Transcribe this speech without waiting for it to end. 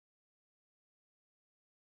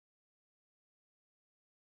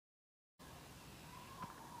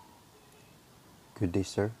Good day,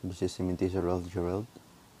 sir. This is Gementiza Jerald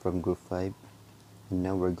from Group 5, and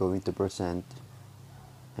now we're going to present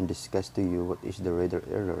and discuss to you what is the radar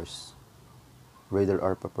errors, radar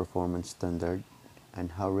Arpa performance standard,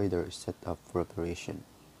 and how radar is set up for operation.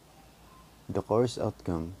 The course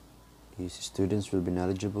outcome is students will be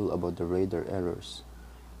knowledgeable about the radar errors,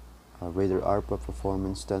 radar Arpa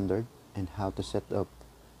performance standard, and how to set up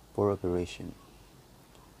for operation.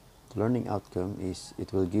 The learning outcome is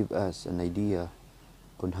it will give us an idea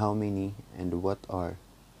on how many and what are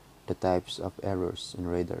the types of errors in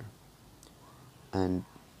radar, and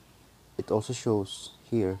it also shows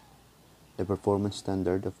here the performance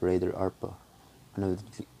standard of radar Arpa,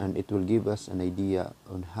 and it will give us an idea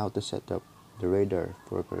on how to set up the radar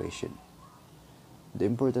for operation. The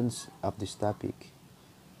importance of this topic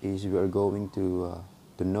is we are going to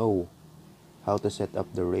know how to set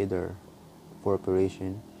up the radar for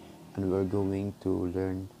operation, and we are going to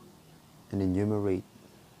learn and enumerate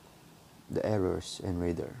the errors in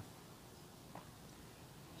radar.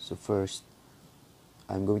 So first,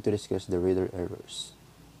 I'm going to discuss the radar errors.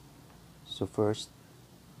 So first,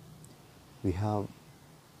 we have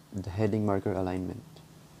the heading marker alignment.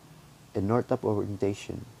 In north-up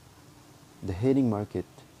orientation, the heading marker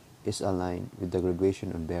is aligned with the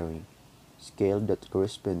graduation on bearing scale that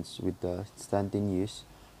corresponds with the instantaneous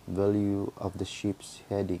value of the ship's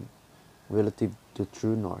heading relative to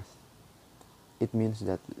true north. It means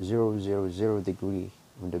that 0, 0, 0 degree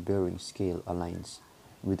on the bearing scale aligns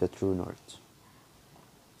with the true north.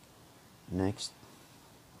 Next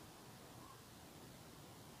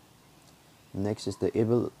is the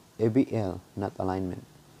ABL not alignment.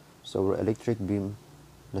 So our electric beam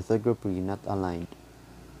lithography not aligned,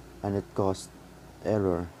 and it caused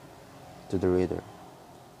error to the radar.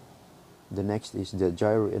 The next is the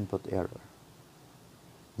gyro input error.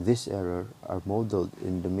 These errors are modeled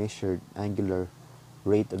in the measured angular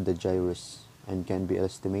rate of the gyros and can be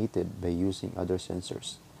estimated by using other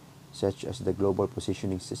sensors, such as the Global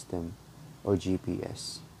Positioning System or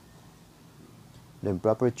GPS. The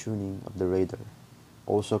improper tuning of the radar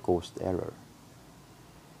also caused error.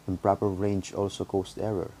 Improper range also caused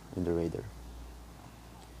error in the radar.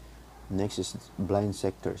 Next is blind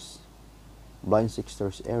sectors. Blind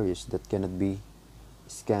sectors areas that cannot be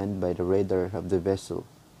scanned by the radar of the vessel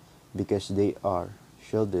because they are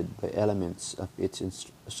shielded by elements of its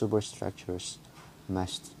superstructures,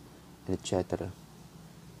 mast, etc.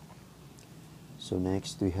 So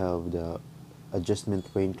next we have the adjustment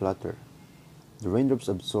rain clutter. The raindrops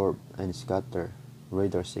absorb and scatter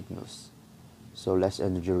radar signals, so less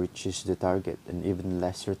energy reaches the target and even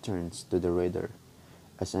less returns to the radar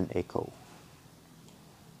as an echo.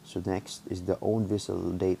 So next is the own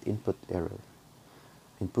vessel date input error.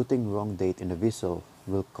 Inputting wrong date in a vessel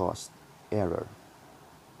will cause error.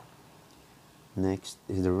 Next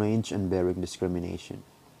is the range and bearing discrimination.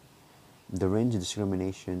 The range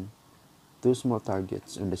discrimination, two small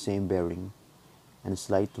targets on the same bearing and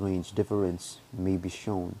slight range difference may be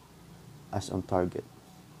shown as on target.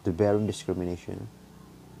 The bearing discrimination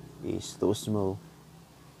is two small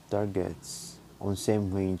targets on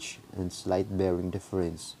same range and slight bearing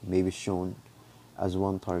difference may be shown as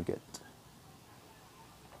one target.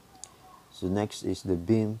 So next is the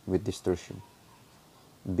beam with distortion.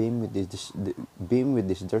 Beam with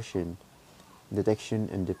distortion detection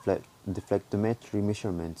and deflectometry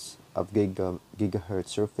measurements of gigahertz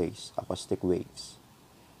surface acoustic waves.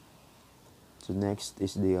 So next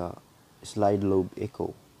is the slide lobe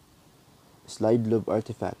echo. Slide lobe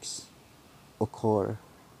artifacts occur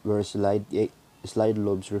where slide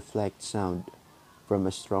lobes reflect sound from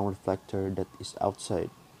a strong reflector that is outside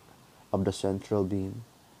of the central beam,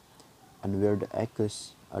 and where the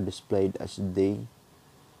echoes are displayed as they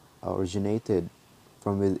originated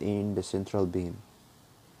from within the central beam.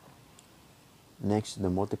 Next,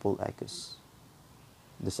 the multiple echoes.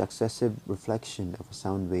 The successive reflection of a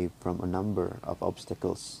sound wave from a number of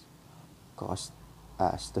obstacles caused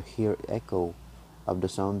us to hear echo of the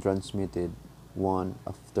sound transmitted one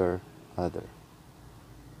after other.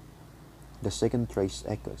 The second trace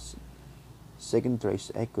echoes. Second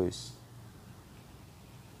trace echoes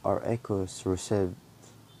are echoes received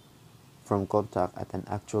from contact at an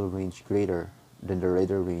actual range greater than the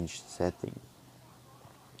radar range setting.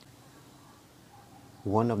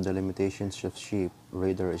 One of the limitations of ship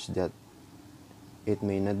radar is that it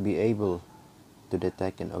may not be able to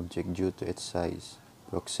detect an object due to its size,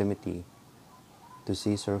 proximity to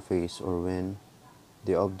sea surface, or when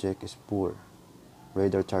the object is poor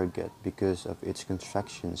radar target because of its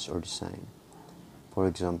constructions or design. For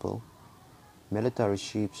example, military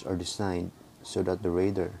ships are designed so that the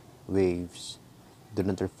radar waves do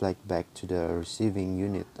not reflect back to the receiving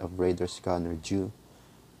unit of radar scanner due.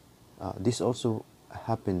 This also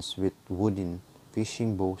happens with wooden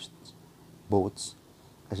fishing boats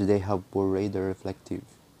as they have poor radar reflective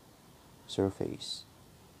surface.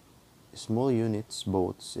 Small units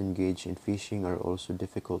boats engaged in fishing are also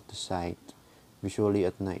difficult to sight visually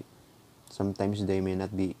at night. Sometimes they may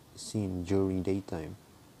not be seen during daytime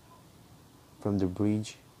from the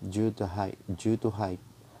bridge due to height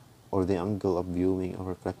or the angle of viewing or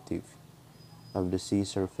reflective of the sea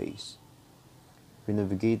surface. When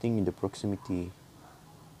navigating in the proximity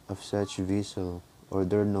of such vessel or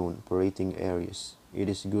their known operating areas, it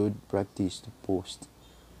is good practice to post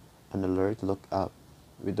an alert lookout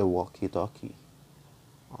with the walkie-talkie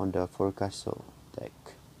on the forecastle deck.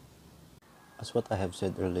 As what I have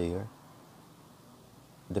said earlier,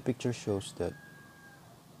 the picture shows that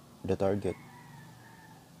the target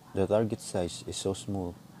size is so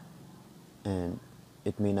small and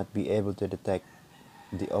it may not be able to detect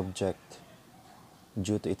the object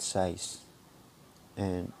due to its size,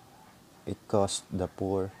 and it caused the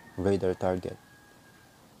poor radar target,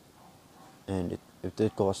 and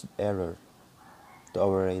it caused error to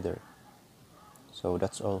our radar. So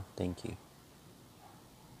that's all. Thank you.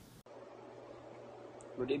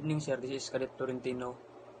 Good evening, sir. This is Cadet FLORENTINO,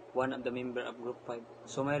 one of the member of Group 5.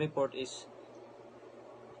 So my report is,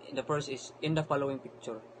 the first is, in the following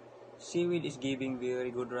picture, seaweed is giving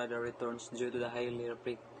very good radar returns due to the highly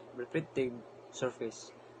reflective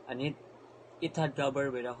surface, and it had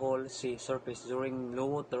covered by the whole sea surface during low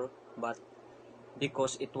water, but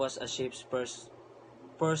because it was a ship's first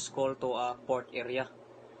call to a port area,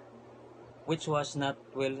 which was not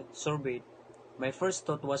well surveyed, my first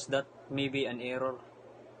thought was that maybe an error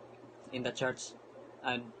in the charts,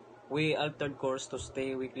 and we altered course to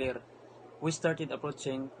stay clear. We started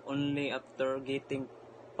approaching only after getting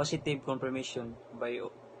positive confirmation by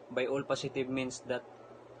all positive means that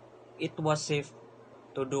it was safe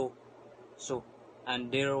to do so,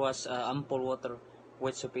 and there was ample water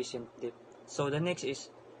with sufficient depth. So the next is,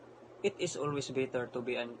 it is always better to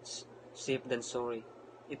be safe than sorry.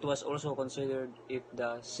 It was also considered if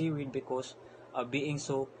the seaweed, because of being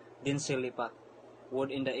so densely packed,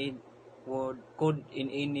 could in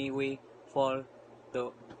any way fall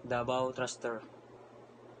to the bow thruster.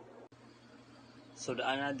 So the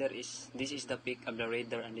another is, this is the peak of the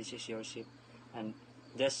radar and this is your ship, and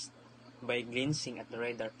just by glancing at the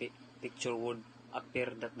radar picture would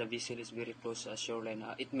appear that the vessel is very close to the shoreline.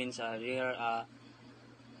 It means they are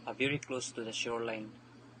very close to the shoreline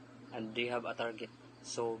and they have a target.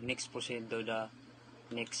 So next, proceed to the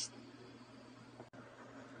next.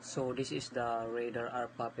 So this is the radar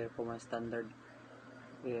Arpa performance standard.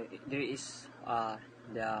 There is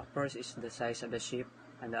the first is the size of the ship,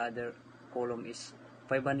 and the other column is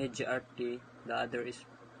 500 GRT, the other is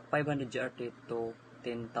 500 GRT to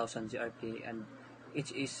 10,000 GRT, and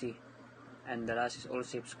each easy, and the last is all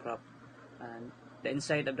ship scrap. And the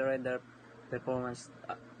inside of the radar performance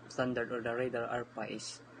standard, or the radar Arpa,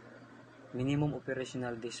 is minimum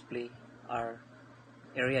operational display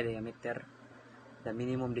area diameter, the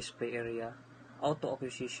minimum display area, auto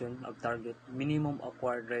acquisition of target, minimum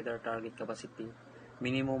acquired radar target capacity,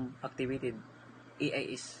 minimum activated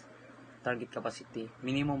AIS target capacity,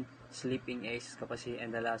 minimum sleeping AIS capacity,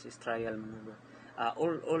 and the last is trial maneuver.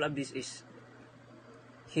 All of this is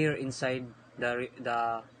here inside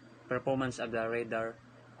the performance of the radar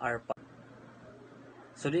Arpa.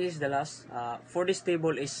 So this is the last. For this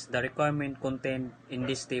table is the requirement contained in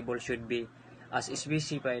this table should be as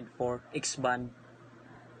specified for X-band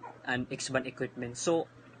and X-band equipment. So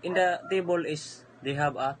in the table is they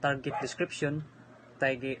have a target description,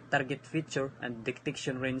 target feature, and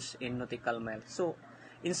detection range in nautical miles. So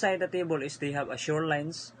inside the table is they have a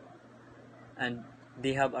shorelines, and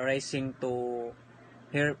they have a rising to,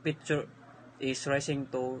 here picture is rising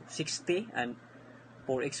to 60, and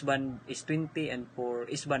for X-band is 20, and for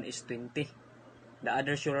S-band is 20. The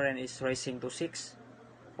other shoreline is rising to 6,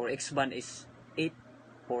 for X-band is 8,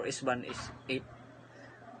 for S-band is 8.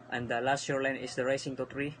 And the last shoreline is the rising to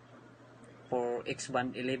 3, for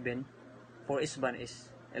X-band 11, for S-band is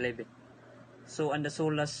 11. So on the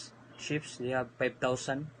SOLAS ships, they have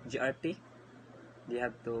 5,000 GRT, they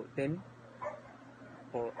have to 10,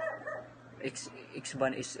 for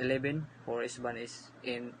X-band is 11, for S-band is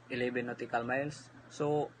in 11 nautical miles.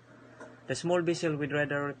 So the small vessel with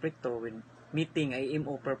radar reflector with meeting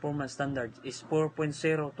IMO performance standards is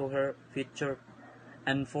 4.0 to her feature,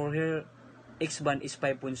 and for her X-band is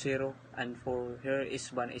 5.0, and for her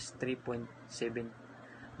S-band is 3.7.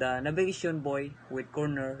 The navigation buoy with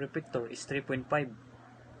corner reflector is 3.5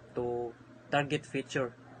 to target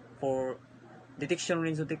feature. For detection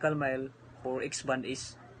range nautical mile for X-band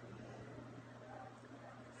is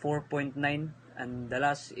 4.9 and the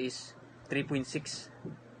last is 3.6.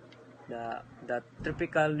 The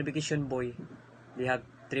typical navigation buoy, they have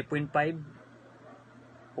 3.5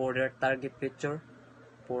 for their target picture.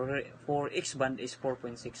 For X-band is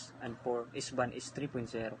 4.6 and for S-band is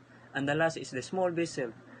 3.0. And the last is the small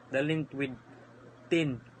vessel, the length with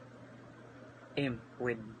 10 m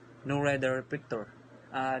with no radar picture.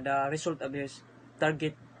 The result of this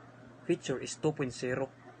target feature is 2.0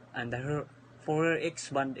 and for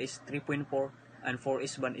X-band is 3.4 and for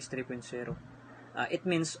S-band is 3.0. It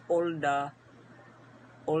means all the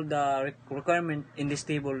requirement in this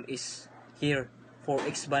table is here for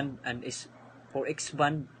X-band and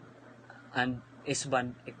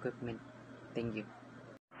S-band equipment. Thank you.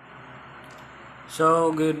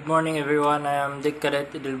 So, good morning everyone. I am Dick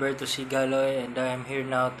Cadet EDILBERTO C. GALOY and I am here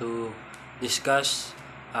now to discuss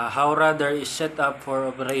how radar is set up for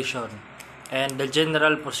operation and the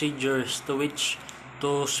general procedures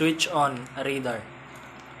to switch on a radar.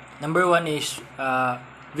 Number one is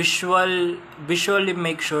visually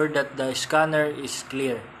make sure that the scanner is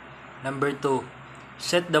clear. Number two,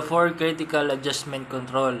 set the 4 critical adjustment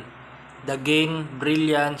control: the gain,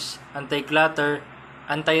 brilliance, anti-clutter,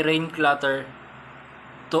 anti-rain clutter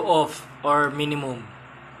to off or minimum.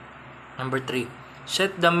 Number 3,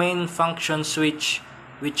 set the main function switch,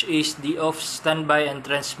 which is the off standby and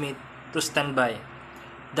transmit to standby.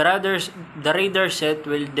 The radar set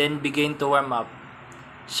will then begin to warm up.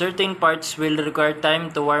 Certain parts will require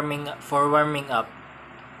time to warming up.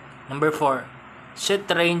 Number 4, set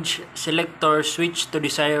range selector switch to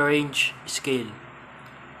desired range scale.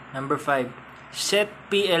 Number 5, set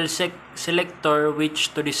PL selector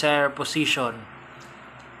which to desired position.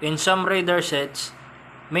 In some radar sets,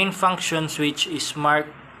 main function switch is marked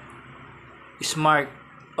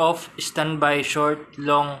off standby short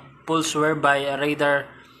long pulse, whereby a radar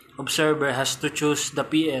observer has to choose the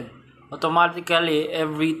PL automatically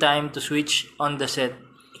every time to switch on the set.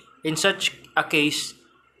 In such a case,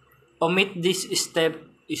 omit this step.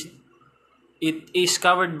 It is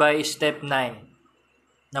covered by step 9.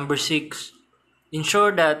 Number 6.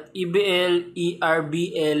 Ensure that EBL,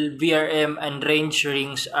 ERBL, VRM, and range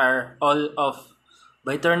rings are all off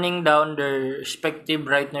by turning down their respective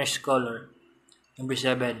brightness color. Number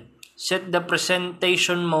 7. Set the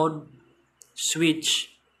presentation mode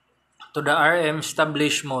switch to the RM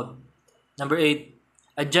established mode. Number 8.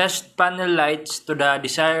 Adjust panel lights to the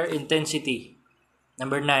desired intensity.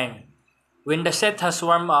 Number 9. When the set has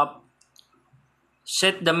warmed up,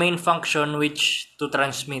 set the main function which to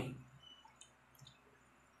transmit.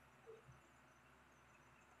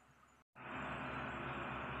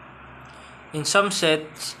 In some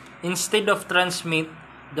sets, instead of transmit,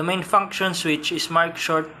 the main function switch is marked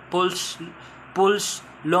short pulse,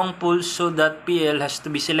 long pulse, so that PL has to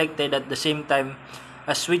be selected at the same time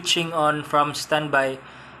as switching on from standby.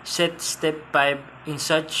 Set step 5. In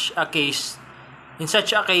such a case,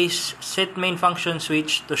 set main function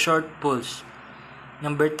switch to short pulse.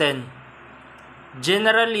 Number 10.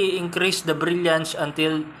 Generally increase the brilliance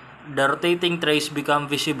until the rotating trace become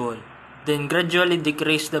visible. Then gradually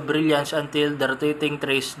decrease the brilliance until the rotating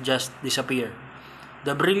trace just disappear.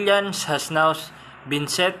 The brilliance has now been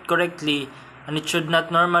set correctly and it should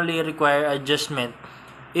not normally require adjustment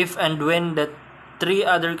if and when the 3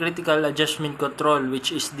 other critical adjustment control,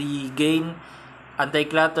 which is the gain,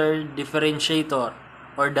 anti-clutter, differentiator,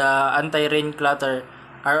 or the anti-rain clutter,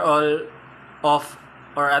 are all off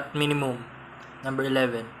or at minimum. Number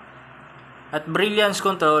 11. At brilliance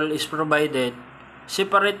control is provided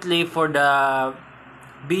separately for the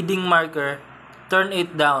beading marker, turn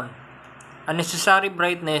it down. Unnecessary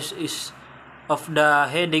brightness of the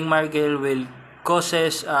heading marker will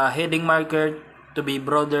causes a heading marker to be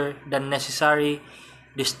broader than necessary,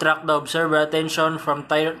 distract the observer attention from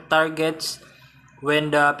targets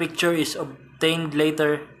when the picture is obtained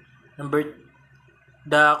later.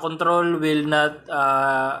 The control will not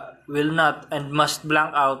and must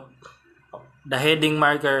blank out the heading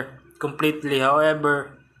marker completely,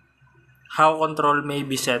 however how control may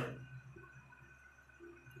be set.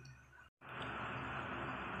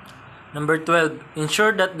 Number 12.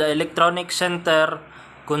 Ensure that the electronic center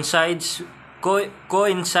coincides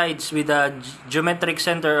with the geometric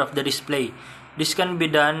center of the display. This can be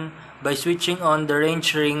done by switching on the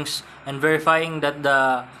range rings and verifying that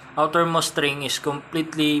the outermost ring is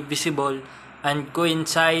completely visible and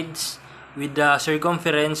coincides with the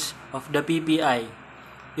circumference of the PPI.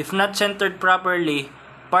 If not centered properly,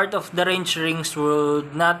 part of the range rings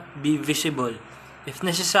would not be visible. If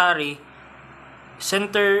necessary,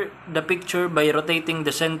 Center the picture by rotating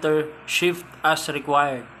the center shift as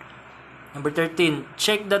required. Number 13.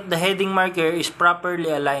 Check that the heading marker is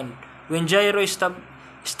properly aligned. When gyro is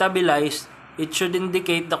stabilized, it should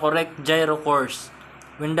indicate the correct gyro course.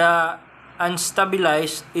 When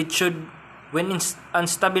unstabilized, it should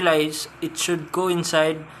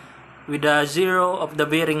coincide with the zero of the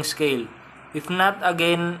bearing scale. If not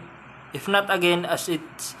again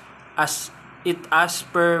as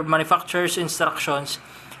per manufacturer's instructions,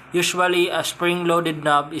 usually a spring-loaded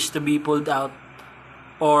knob is to be pulled out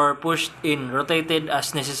or pushed in, rotated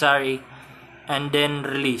as necessary, and then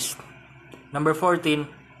released. Number 14.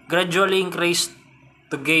 Gradually increase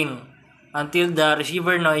to gain until the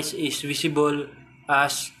receiver noise is visible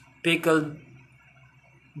as pickled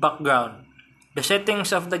background. The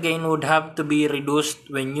settings of the gain would have to be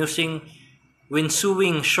reduced when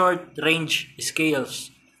sewing short-range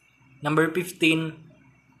scales. Number 15.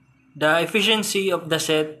 The efficiency of the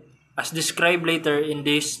set as described later in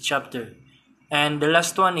this chapter. And the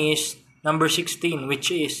last one is number 16,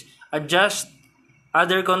 which is adjust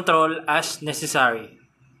other control as necessary.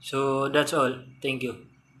 So that's all. Thank you.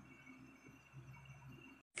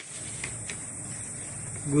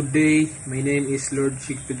 Good day, my name is Lord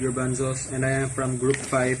SIEGFRED GARBANZOS and I am from Group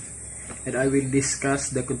 5 and I will discuss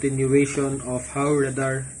the continuation of how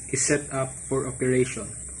radar is set up for operation.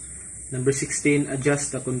 Number 16,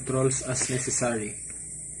 adjust the controls as necessary.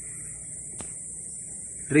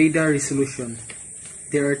 Radar resolution.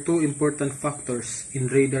 There are two important factors in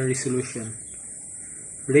radar resolution: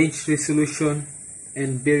 range resolution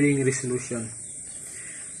and bearing resolution.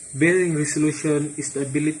 Bearing resolution is the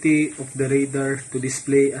ability of the radar to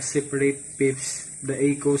display as separate pips the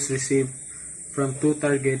echoes received from two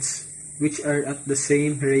targets which are at the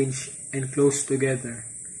same range and close together.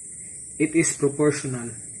 It is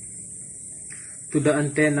proportional to the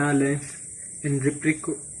antenna length and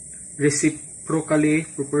reciprocally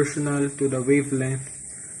proportional to the wavelength.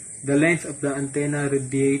 The length of the antenna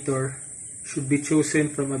radiator should be chosen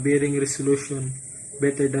from a bearing resolution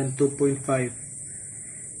better than 2.5.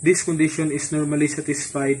 This condition is normally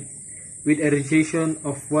satisfied with a radiation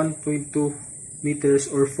of 1.2 meters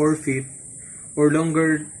or 4 feet or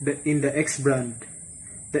longer in the X band.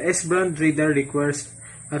 The S band radar requires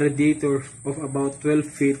a radiator of about 12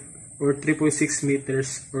 feet or 3.6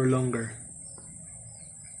 meters or longer.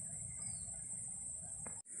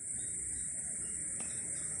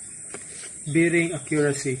 Bearing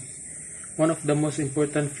accuracy. One of the most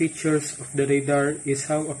important features of the radar is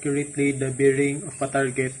how accurately the bearing of a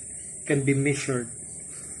target can be measured.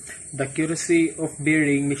 The accuracy of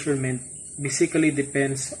bearing measurement basically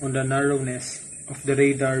depends on the narrowness of the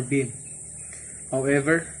radar beam.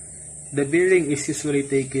 However, the bearing is usually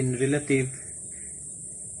taken relative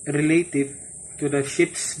to the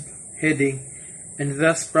ship's heading, and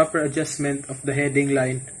thus proper adjustment of the heading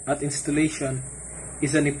line at installation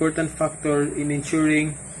is an important factor in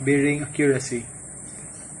ensuring bearing accuracy.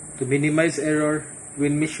 To minimize error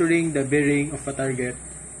when measuring the bearing of a target,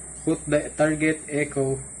 put the target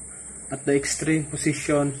echo at the extreme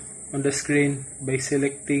position on the screen by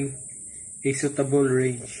selecting a suitable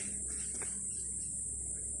range.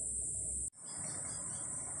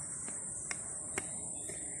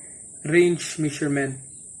 Range measurement.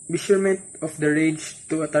 Measurement of the range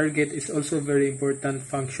to a target is also a very important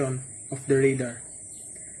function of the radar.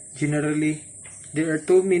 Generally, there are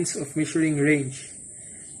two means of measuring range: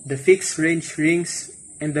 the fixed range rings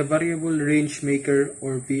and the variable range maker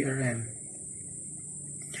or VRM.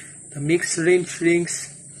 The mixed range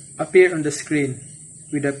rings appear on the screen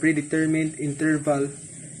with a predetermined interval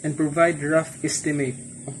and provide rough estimate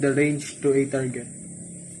of the range to a target.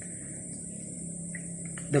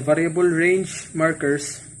 The variable range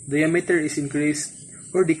markers diameter is increased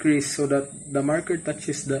or decreased so that the marker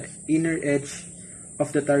touches the inner edge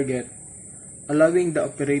of the target, allowing the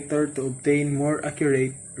operator to obtain more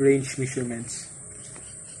accurate range measurements.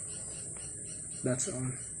 That's all.